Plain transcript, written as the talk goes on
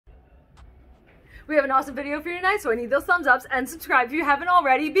We have an awesome video for you tonight, so I need those thumbs ups and subscribe if you haven't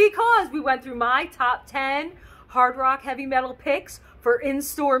already, because we went through my top 10 hard rock heavy metal picks for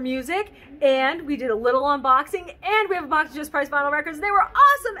in-store music, and we did a little unboxing, and we have a box of Just Price Vinyl Records. They were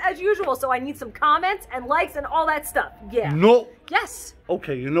awesome as usual, so I need some comments and likes and all that stuff. Yeah. No. Yes.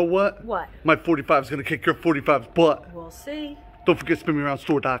 Okay, you know what? What? My 45 is going to kick your 45's butt. We'll see. Don't forget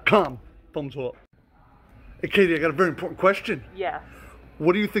spinmearoundstore.com. Thumbs up. Hey, Katie, I got a very important question. Yeah.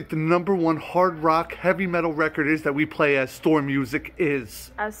 What do you think the #1 hard rock heavy metal record is that we play as store music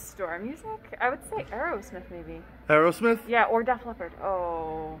is? As store music? I would say Aerosmith, maybe. Aerosmith? Yeah, or Def Leppard.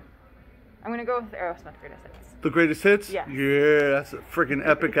 Oh. I'm going to go with Aerosmith Greatest Hits. The Greatest Hits? Yeah. Yeah, that's a freaking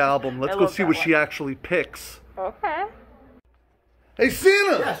epic album. Let's go see what she actually picks. Okay. Hey,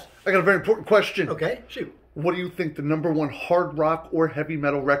 Santa! Yes. I got a very important question. Okay, shoot. What do you think the #1 hard rock or heavy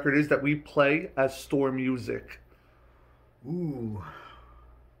metal record is that we play as store music? Ooh.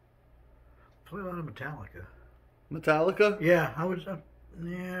 Play a lot of Metallica. Metallica? Yeah, I would.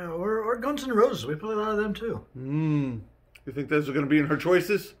 Yeah, or Guns N' Roses. We play a lot of them too. You think those are going to be in her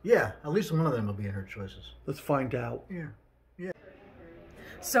choices? Yeah, at least one of them will be in her choices. Let's find out. Yeah.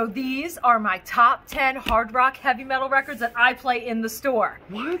 So these are my top 10 hard rock heavy metal records that I play in the store.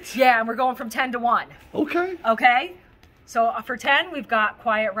 What? Yeah, and we're going from 10 to 1. Okay. Okay? So for 10, we've got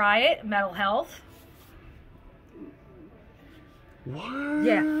Quiet Riot, Metal Health. What?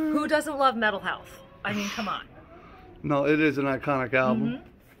 Yeah, who doesn't love Metal Health? I mean, come on. No, it is an iconic album.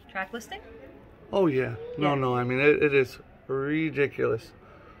 Track listing? Oh, yeah. No, I mean, it is ridiculous.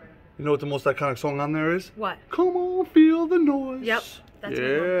 You know what the most iconic song on there is? What? Come on, feel the noise. Yep. That's a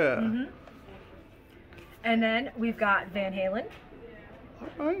good one. And then we've got Van Halen.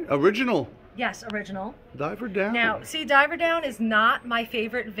 All right. Original. Yes, original. Diver Down. Now, see, Diver Down is not my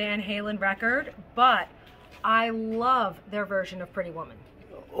favorite Van Halen record, but I love their version of Pretty Woman.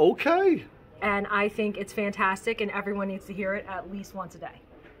 Okay. And I think it's fantastic, and everyone needs to hear it at least once a day.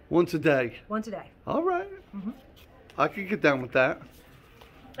 Once a day. Once a day. All right. I can get down with that.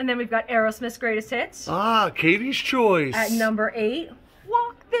 And then we've got Aerosmith's Greatest Hits. Ah, Katie's choice. At number 8,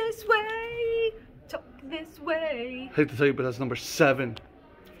 Walk This Way, Talk This Way. Hate to tell you, but that's number 7.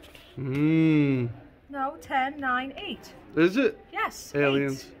 No, 10, 9, 8. Is it? Yes.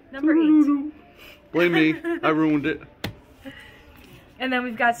 Aliens. 8. Number 8. Blame me. I ruined it. And then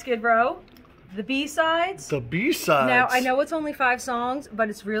we've got Skid Row, the B-sides. The B-sides. Now, I know it's only 5 songs, but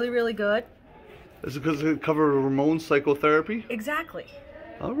it's really, really good. Is it because it covered Ramones Psychotherapy? Exactly.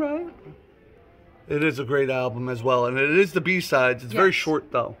 All right. It is a great album as well, and it is the B-sides. It's very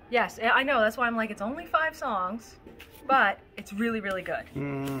short, though. Yes, I know. That's why I'm like, it's only 5 songs, but it's really, really good.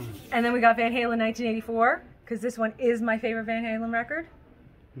 And then we got Van Halen 1984, because this one is my favorite Van Halen record.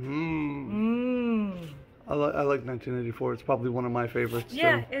 I like 1984. It's probably one of my favorites.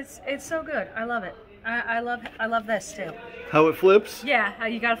 Yeah, too. it's so good. I love it. I love this too. How it flips? Yeah, how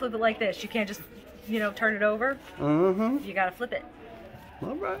you gotta flip it like this. You can't just, turn it over. You gotta flip it.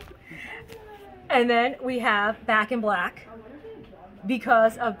 All right. And then we have Back in Black,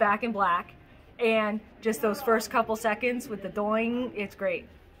 because of Back in Black, and just those first couple seconds with the doing, it's great.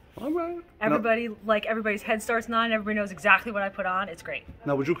 All right. Everybody's head starts nodding. Everybody knows exactly what I put on. It's great.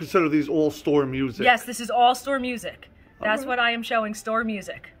 Now, would you consider these all store music? Yes, this is all store music. That's what I am showing, store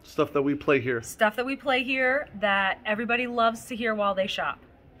music. Stuff that we play here. Stuff that we play here that everybody loves to hear while they shop.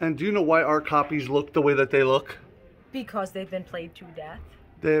 And do you know why our copies look the way that they look? Because they've been played to death.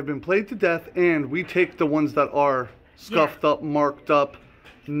 They have been played to death, and we take the ones that are scuffed up, marked up,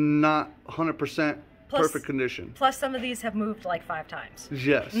 not 100% perfect condition. Plus, some of these have moved like 5 times.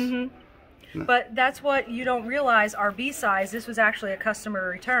 Yes. But that's what you don't realize. Our B-sides, this was actually a customer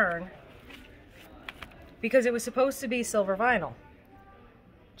return, because it was supposed to be silver vinyl.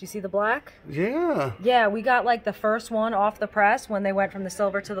 Do you see the black? Yeah. Yeah, we got like the first one off the press when they went from the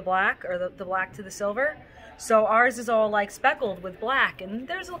silver to the black, or the black to the silver. So ours is all like speckled with black, and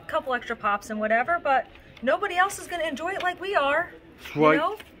there's a couple extra pops and whatever, but nobody else is going to enjoy it like we are. That's right. You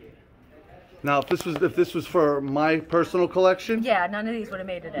know? Now, if this was for my personal collection, yeah, none of these would have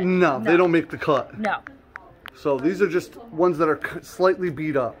made it in. No, they don't make the cut. No. So these are just ones that are slightly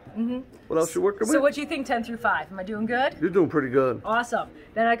beat up. What else you working with? So what do you think 10 through 5? Am I doing good? You're doing pretty good. Awesome.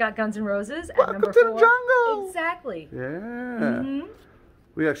 Then I got Guns N' Roses at Welcome number to 4. the jungle. Exactly. Yeah.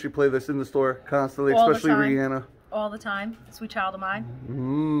 We actually play this in the store constantly, All especially the time. Rihanna. All the time. Sweet child of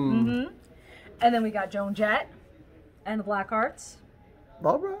mine. And then we got Joan Jett and the Blackhearts.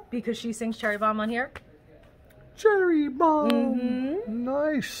 All right. Because she sings Cherry Bomb on here. Cherry Bomb.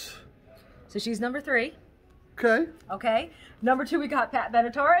 Nice. So she's number 3. Okay. Okay. Number 2, we got Pat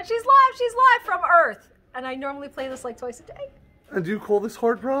Benatar, and she's live from Earth. And I normally play this like twice a day. And do you call this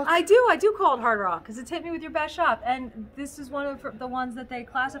hard rock? I do call it hard rock because it's Hit Me With Your Best Shot, and this is one of the ones that they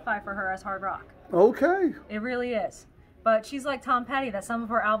classify for her as hard rock. Okay. It really is. But she's like Tom Petty, that some of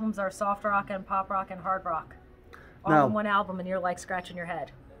her albums are soft rock and pop rock and hard rock. All in one album, and you're like scratching your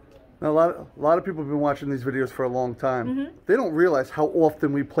head. Now, a lot of people have been watching these videos for a long time. They don't realize how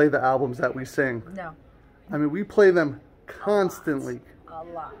often we play the albums that we sing. No. I mean, we play them constantly. A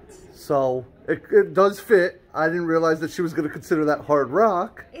lot. So it does fit. I didn't realize that she was going to consider that hard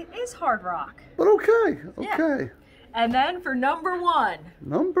rock. It is hard rock. But okay, okay. Yeah. And then for number 1.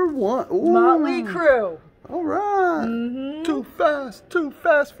 Number 1. Ooh. Motley Crue. All right. Too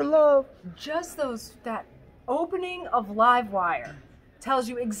fast for love. Just that opening of Livewire tells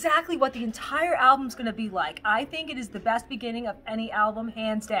you exactly what the entire album's going to be like. I think it is the best beginning of any album,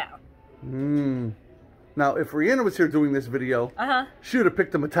 hands down. Now, if Rihanna was here doing this video, she would have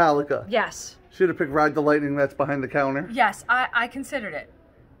picked the Metallica. Yes. She would have picked Ride the Lightning that's behind the counter. Yes, I considered it.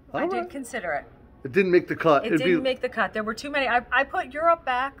 All I right. did consider it. It didn't make the cut. It didn't make the cut. There were too many. I put Europe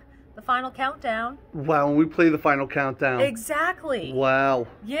back, the final countdown. Wow, when we play the final countdown. Exactly. Wow.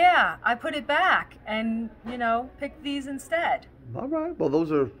 Yeah, I put it back and, picked these instead. All right. Well,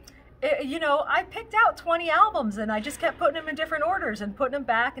 those are... I picked out 20 albums and I just kept putting them in different orders and putting them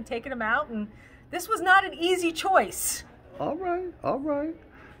back and taking them out. And this was not an easy choice. All right. All right.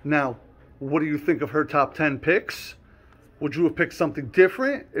 Now, what do you think of her top 10 picks? Would you have picked something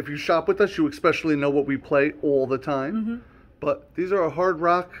different? If you shop with us, you especially know what we play all the time. But these are a hard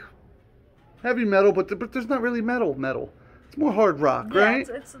rock, heavy metal, but there's not really metal. It's more hard rock, right?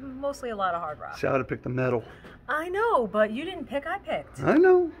 It's mostly a lot of hard rock. See, I would have picked the metal. I know, but you didn't pick, I picked. I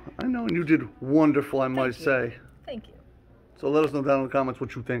know, and you did wonderful, I might say. Thank you. So let us know down in the comments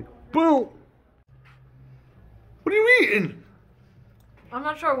what you think. Boom! What are you eating? I'm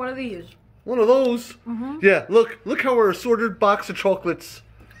not sure, one of these. One of those? Yeah, look how we're assorted box of chocolates.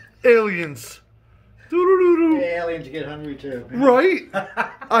 Aliens. Doo-doo-doo-doo. The aliens get hungry too. Right?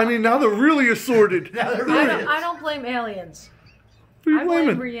 I mean, now they're really assorted. Now they're really... I don't blame aliens. Who are you I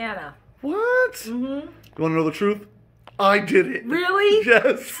blame blaming? Rihanna. What? You want to know the truth? I did it. Really?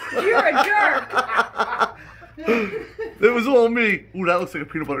 Yes. You're a jerk. It was all me. Ooh, that looks like a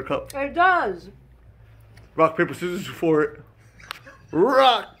peanut butter cup. It does. Rock, paper, scissors for it.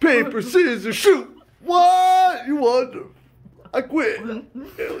 Rock, paper, scissors, shoot. What? You won. I quit.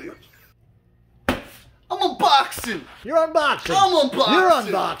 Aliens. I'm unboxing. You're unboxing. I'm unboxing. You're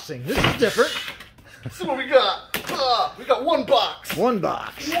unboxing. This is different. See what we got. We got one box. One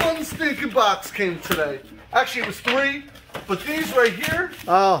box. One stinking box came today. Actually, it was 3, but these right here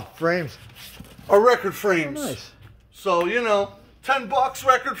Oh, frames. are record frames. Oh, nice. So, $10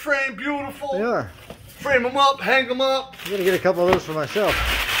 record frame, beautiful. They are. Frame them up, hang them up. I'm gonna get a couple of those for myself.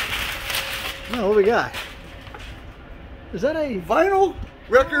 Oh, what we got? Is that a Vinyl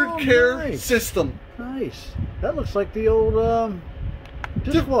record care nice. system. Nice? That looks like the old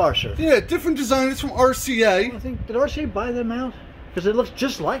dishwasher. Yeah, different design. It's from RCA. I think, did RCA buy them out? Because it looks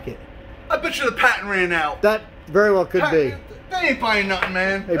just like it. I bet you the patent ran out. That very well could be. They ain't buying nothing,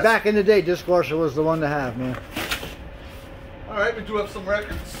 man. Hey, back in the day, dishwasher was the one to have, man. All right, we do have some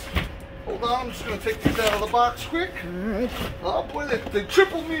records. Hold on, I'm just gonna take these out of the box quick. All right. Oh boy, they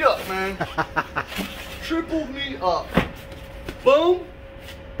tripled me up, man. Tripled me up. Boom.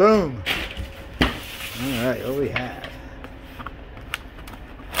 Boom. All right, what we have?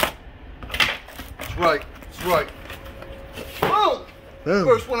 That's right. That's right. Boom. Boom.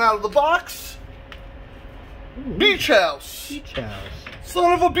 First one out of the box. Ooh, Beach house. beach house.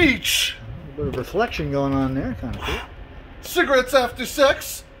 Son of a beach. A bit of reflection going on there, kind of cool. Cigarettes after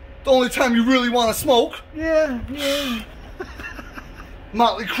sex. The only time you really want to smoke. Yeah, yeah.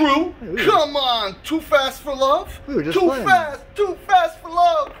 Motley Crue. Ooh. Come on. Too fast for love. We were just Too playing. fast. Too fast for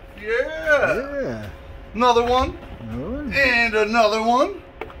love. Yeah. Yeah. Another one. Another one. And another one.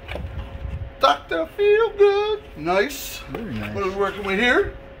 Dr. Feelgood. Nice. Very nice. What are we working with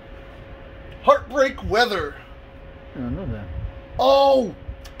here? Heartbreak Weather. I don't know that. Oh,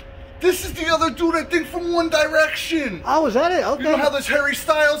 this is the other dude I think from One Direction. Oh, is that it? Okay. You know how there's Harry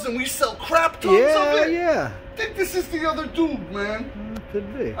Styles and we sell crap tons of Yeah, it? yeah. I think this is the other dude, man.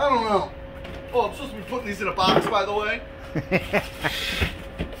 Could be. I don't know. Oh, I'm supposed to be putting these in a box, by the way.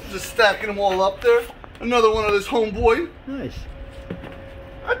 Just stacking them all up there. Another one of this homeboy. Nice.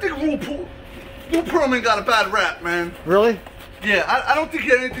 I think Lou Pearlman got a bad rap, man. Really? Yeah, I don't think he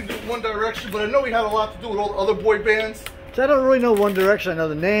had anything to do with One Direction, but I know he had a lot to do with all the other boy bands. So I don't really know One Direction. I know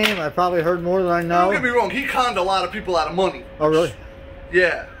the name. I probably heard more than I know. Don't get me wrong, he conned a lot of people out of money. Oh, really?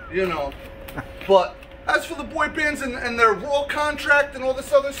 Yeah, But as for the boy bands and their Raw contract and all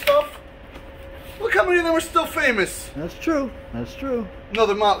this other stuff, Look how many of them are still famous. That's true. That's true.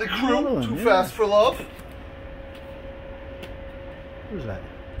 Another Motley Another Crue, one, Too yeah. Fast for Love. Who's that?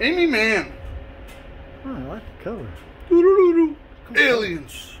 Amy Mann. Oh, I like the cover. Doo-doo-doo-doo. Cool.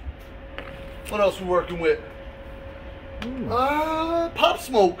 Aliens. What else we working with? Ooh. Pop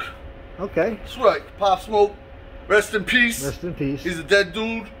Smoke. Okay. That's right, Pop Smoke. Rest in peace. Rest in peace. He's a dead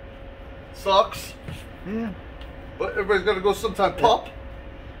dude. Sucks. Yeah. But everybody's gotta go sometime. Pup.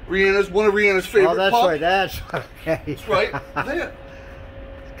 Rihanna's one of Rihanna's favorite. Oh, that's Pup. right. That's okay. That's right. There.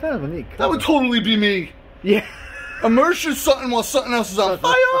 It's kind of a neat cover. That would totally be me. Yeah. Immersion something while something else is on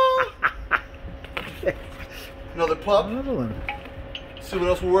fire. Another pup. Another one. See what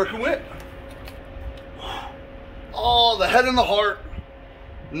else we're working with. Oh, the head and the heart.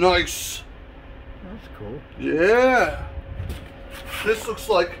 Nice. That's cool. Yeah. This looks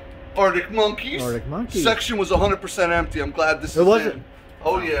like Arctic Monkeys. Arctic Monkeys. Section was 100% empty. I'm glad this It is wasn't. in.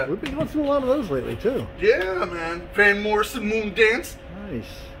 Oh, yeah. We've been going through a lot of those lately, too. Yeah, man. Van Morrison, Moon Dance. Nice.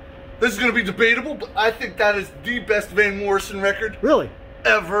 This is going to be debatable, but I think that is the best Van Morrison record Really?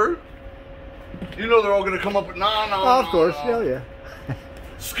 ever. You know they're all going to come up with, nah. Oh, of course. Yeah, yeah.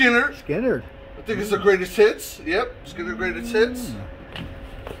 Skinner. Skinner. I think it's the greatest hits. Yep, Skinner greatest hits.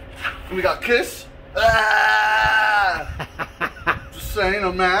 And we got Kiss. Ah! Just saying,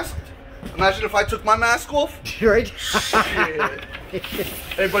 Unmasked. Imagine if I took my mask off. Right? Shit.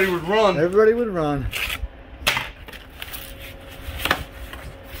 Everybody would run. Everybody would run.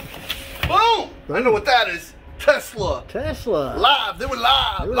 Boom! I know what that is. Tesla. Tesla. Live. They were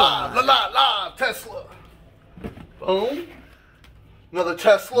live. They were live. live. Live. Tesla. Boom. Another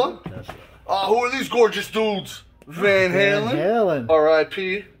Tesla. Tesla. Who are these gorgeous dudes? Van Halen. Halen.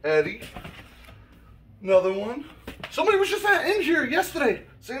 R.I.P. Eddie. Another one. Somebody was just in here yesterday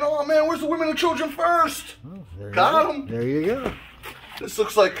saying, oh man, where's the women and children first? Oh, there you Got go. 'em. There you go. This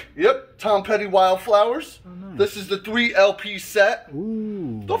looks like, yep, Tom Petty Wildflowers. Oh, nice. This is the 3 LP set.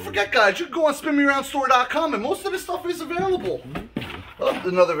 Ooh. Don't forget, guys, you can go on spinmearoundstore.com and most of this stuff is available. Oh,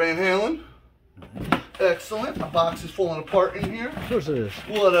 another Van Halen. Excellent. My box is falling apart in here. Of course it is.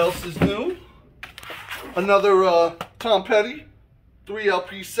 What else is new? Another Tom Petty 3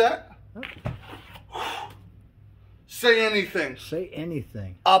 LP set. Say Anything. Say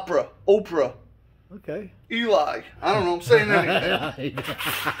anything. Opera. Oprah. Okay. Eli. I don't know. I'm saying anything.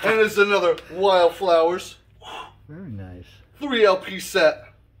 And there's another Wildflowers. Very nice. 3 LP set.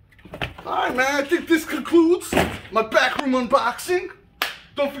 Alright, man. I think this concludes my backroom unboxing.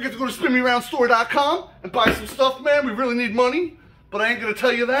 Don't forget to go to spinmearoundstore.com and buy some stuff, man. We really need money. But I ain't going to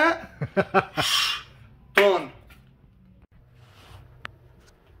tell you that. Done.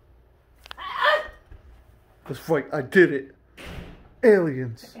 That's right. I did it.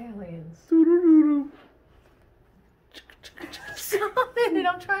 Aliens. Aliens. Doo-doo-doo-doo. Stop it!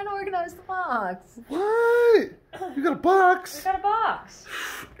 I'm trying to organize the box. What? You got a box? I got a box.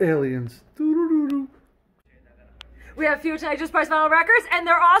 Aliens. Doo-doo-doo-doo. We have Future I Just Priced Vinyl Records, and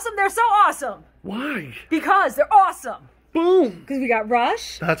they're awesome. They're so awesome. Why? Because they're awesome. Boom. Because we got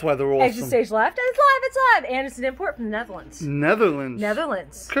Rush, That's why they're Exit awesome. Stage Left, and it's live, it's live. And it's an import from the Netherlands. Netherlands.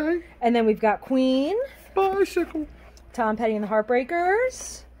 Netherlands. Okay. And then we've got Queen, Bicycle. Tom Petty and the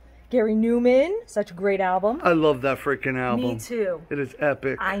Heartbreakers, Gary Newman, such a great album. I love that freaking album. Me too. It is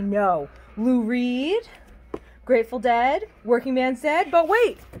epic. I know. Lou Reed, Grateful Dead, Working Man's Dead. But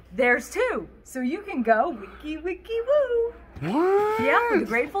wait, there's 2. So you can go wiki wiki woo. What? Yeah, with the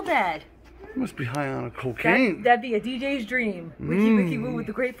Grateful Dead. You must be high on a cocaine. That'd be a DJ's dream. Wiki wiki woo with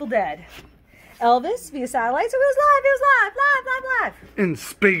the Grateful Dead. Elvis via satellite. So it was live, live. In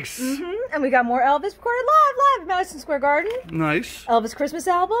space. And we got more Elvis recorded live at Madison Square Garden. Nice. Elvis Christmas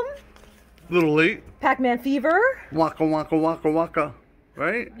album. Little late. Pac-Man Fever. Waka waka waka waka.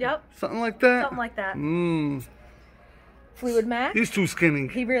 Right? Yep. Something like that. Something like that. Mmm. Fleetwood Mac. He's too skinny.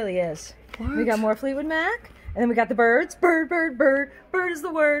 He really is. What? We got more Fleetwood Mac. And then we got the Birds. Bird, bird, bird. Bird is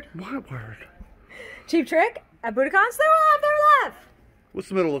the word. What word? Cheap Trick at Budokan's. They're live. What's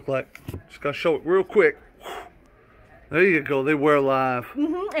the middle look like? Just gotta show it real quick. There you go. They were live.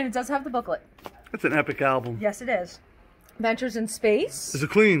 And it does have the booklet. It's an epic album. Yes, it is. Ventures in Space. Is it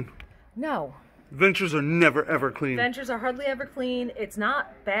clean? No. Ventures are never ever clean. Ventures are hardly ever clean. It's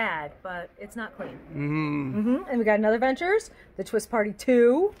not bad, but it's not clean. And we got another Ventures. The Twist Party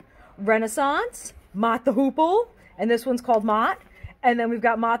 2. Renaissance. Mott the Hoople. And this one's called Mott. And then we've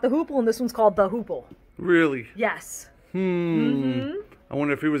got Mott the Hoople, and this one's called The Hoople. Really? Yes. I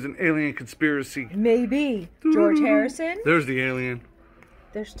wonder if he was an alien conspiracy. Maybe. George Harrison. There's the alien.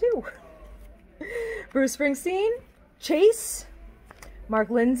 There's 2. Bruce Springsteen. Chase. Mark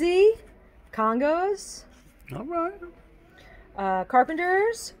Lindsay. Congos. All right.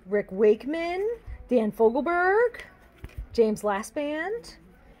 Carpenters. Rick Wakeman. Dan Fogelberg, James Last Band,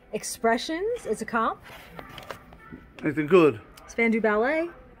 Expressions, it's a comp. Anything good? Spandau Ballet,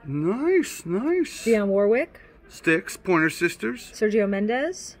 Nice, nice. Dionne Warwick, Sticks, Pointer Sisters. Sergio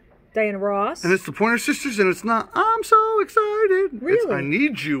Mendes, Diana Ross. And it's the Pointer Sisters, and it's not, I'm so excited. Really? It's, I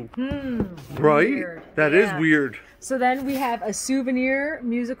need you. Right? Weird. That is Yeah. weird. So then we have a souvenir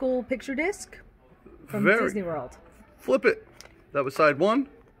musical picture disc from Disney World. Flip it. That was side 1.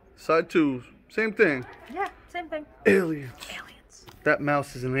 Side 2, same thing. Yeah, same thing. Aliens. Aliens. That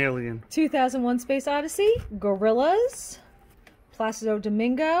mouse is an alien. 2001 Space Odyssey, Gorillas, Placido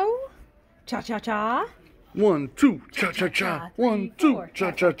Domingo, Cha Cha Cha. 1, 2, cha cha cha. 1, 2,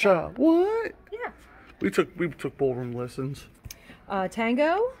 cha cha cha. What? Yeah. We took ballroom lessons.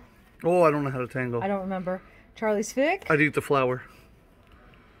 Tango, Oh, I don't know how to tango. I don't remember. Charlie's Fick, I'd eat the flower.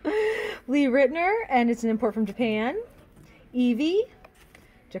 Lee Rittner, and it's an import from Japan. Evie,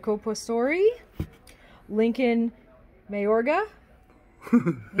 Jacopo Story, Lincoln Mayorga,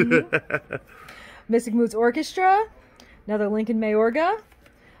 Mystic Moods Orchestra, another Lincoln Mayorga,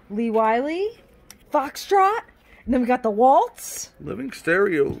 Lee Wiley, Foxtrot, and then we got the Waltz, Living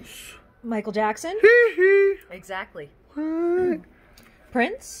stereos. Michael Jackson. Hee hee. Exactly. What?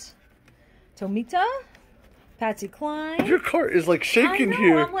 Prince, Tomita, Patsy Cline. Your cart is like I shaking know,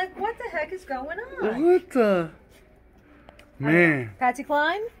 here. I'm like, what the heck is going on? What the? Man. Patsy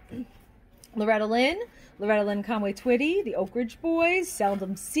Cline, Loretta Lynn, Conway Twitty, the Oak Ridge Boys,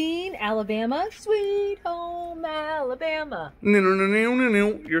 Seldom Seen, Alabama, Sweet Home Alabama.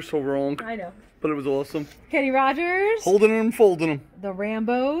 No. You're so wrong. I know. But it was awesome. Kenny Rogers, Holding them and folding them. the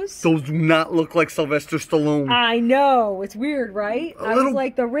Rambos. Those do not look like Sylvester Stallone. I know, it's weird, right? I was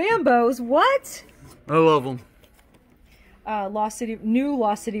like, the Rambos, what? I love them. New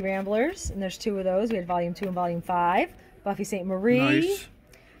Lost City Ramblers, and there's 2 of those. We had Volume 2 and Volume 5. Buffy St. Marie, Nice.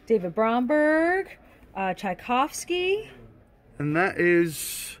 David Bromberg, Tchaikovsky, And that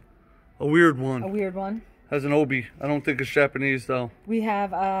is a weird one. a weird one. Has an obi. I don't think it's Japanese though. We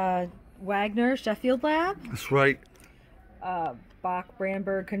have Wagner Sheffield Lab, That's right. Bach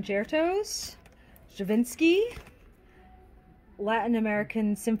Brandenburg Concertos, Stravinsky, Latin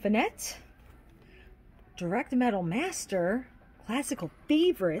American Symphonette, Direct Metal Master, Classical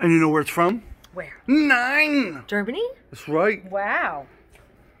Favorites. And you know where it's from? Where? 9. Germany? That's right. Wow.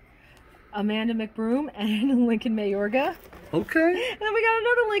 Amanda McBroom and Lincoln Mayorga. Okay. And then we got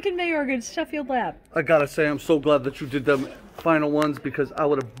another Lincoln Mayorga, it's Sheffield Lab. I gotta say, I'm so glad that you did them final ones because I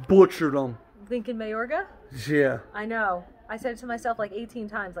would have butchered them. Lincoln Mayorga? Yeah. I know. I said it to myself like 18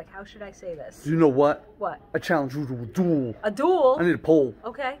 times, like, how should I say this? You know what? What? I challenge you to a duel. A duel? I need a poll.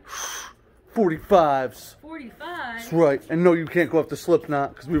 Okay. 45s. 45? That's right. And no, you can't go after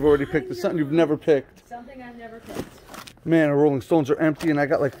Slipknot because we've already picked something you've never picked. Something I've never picked. Man, the Rolling Stones are empty and I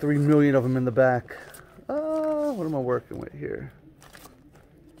got like 3 million of them in the back. What am I working with here?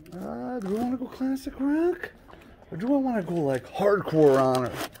 Do I want to go classic rock? Or do I want to go like hardcore on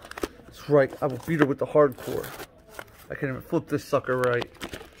her? That's right. I will beat her with the hardcore. I can't even flip this sucker right.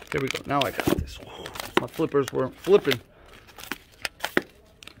 Here we go. Now I got this. My flippers weren't flipping.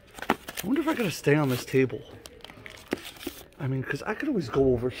 I wonder if I gotta stay on this table. I mean, because I could always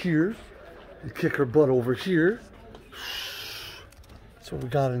go over here and kick her butt over here. That's what we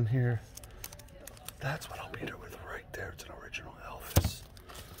got in here. That's what I'll beat her with right there. It's an original Elvis.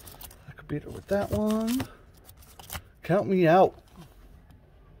 I could beat her with that one. Count me out.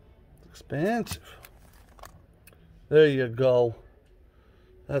 Expansive. There you go.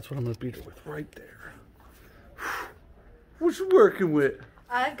 That's what I'm going to beat her with right there. What you working with?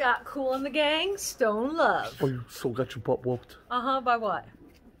 I've got Cool and the Gang, Stone Love. Oh, you still got your butt whooped. Uh-huh, by what?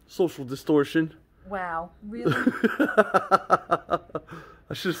 Social distortion. Wow, really?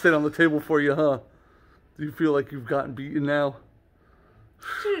 I should have stayed on the table for you, huh? Do you feel like you've gotten beaten now?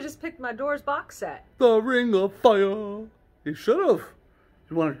 Should have just picked my Doors box set. The Ring of Fire. You should have.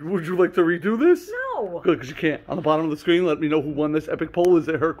 Would you like to redo this? No. Good, because you can't. On the bottom of the screen, let me know who won this epic poll. Is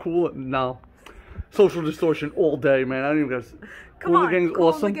it her cool? No. Social distortion all day, man. I don't even got to... Come Cool on, and the Gang's Cool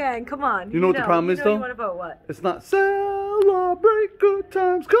awesome. and the Gang, come on. You know what the problem is, though? You want to vote what? It's not celebrate good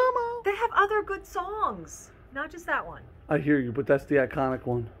times, come on. They have other good songs, not just that one. I hear you, but that's the iconic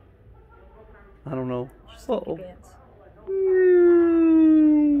one. I don't know. Uh-oh. Bands.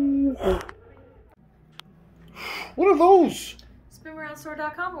 What are those?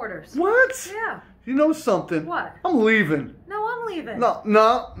 SpinAroundStore.com orders. What? Yeah. You know something? What? I'm leaving. No, I'm leaving. No.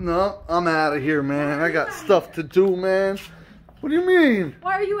 I'm out of here, man. I got stuff to do, man. What do you mean?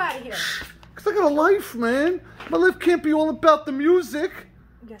 Why are you out of here? Because I got a life, man. My life can't be all about the music.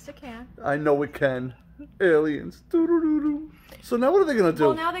 Yes, it can. I know it can. Aliens. Doo-doo-doo-doo. So now what are they gonna do?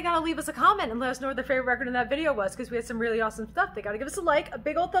 Well, now they gotta leave us a comment and let us know what their favorite record in that video was, because we had some really awesome stuff. They gotta give us a like, a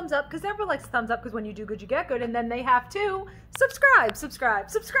big old thumbs up, because everyone likes a thumbs up, because when you do good, you get good. And then they have to subscribe, subscribe,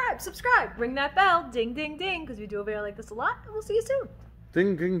 subscribe, subscribe. Ring that bell, ding, ding, ding, because we do a video like this a lot. And we'll see you soon.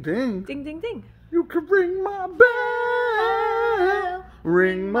 Ding, ding, ding. Ding, ding, ding. You can ring my bell.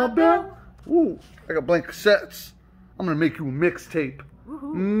 Ring my bell. Ooh, I got blank cassettes. I'm gonna make you a mixtape.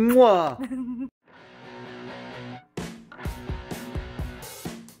 Mwah.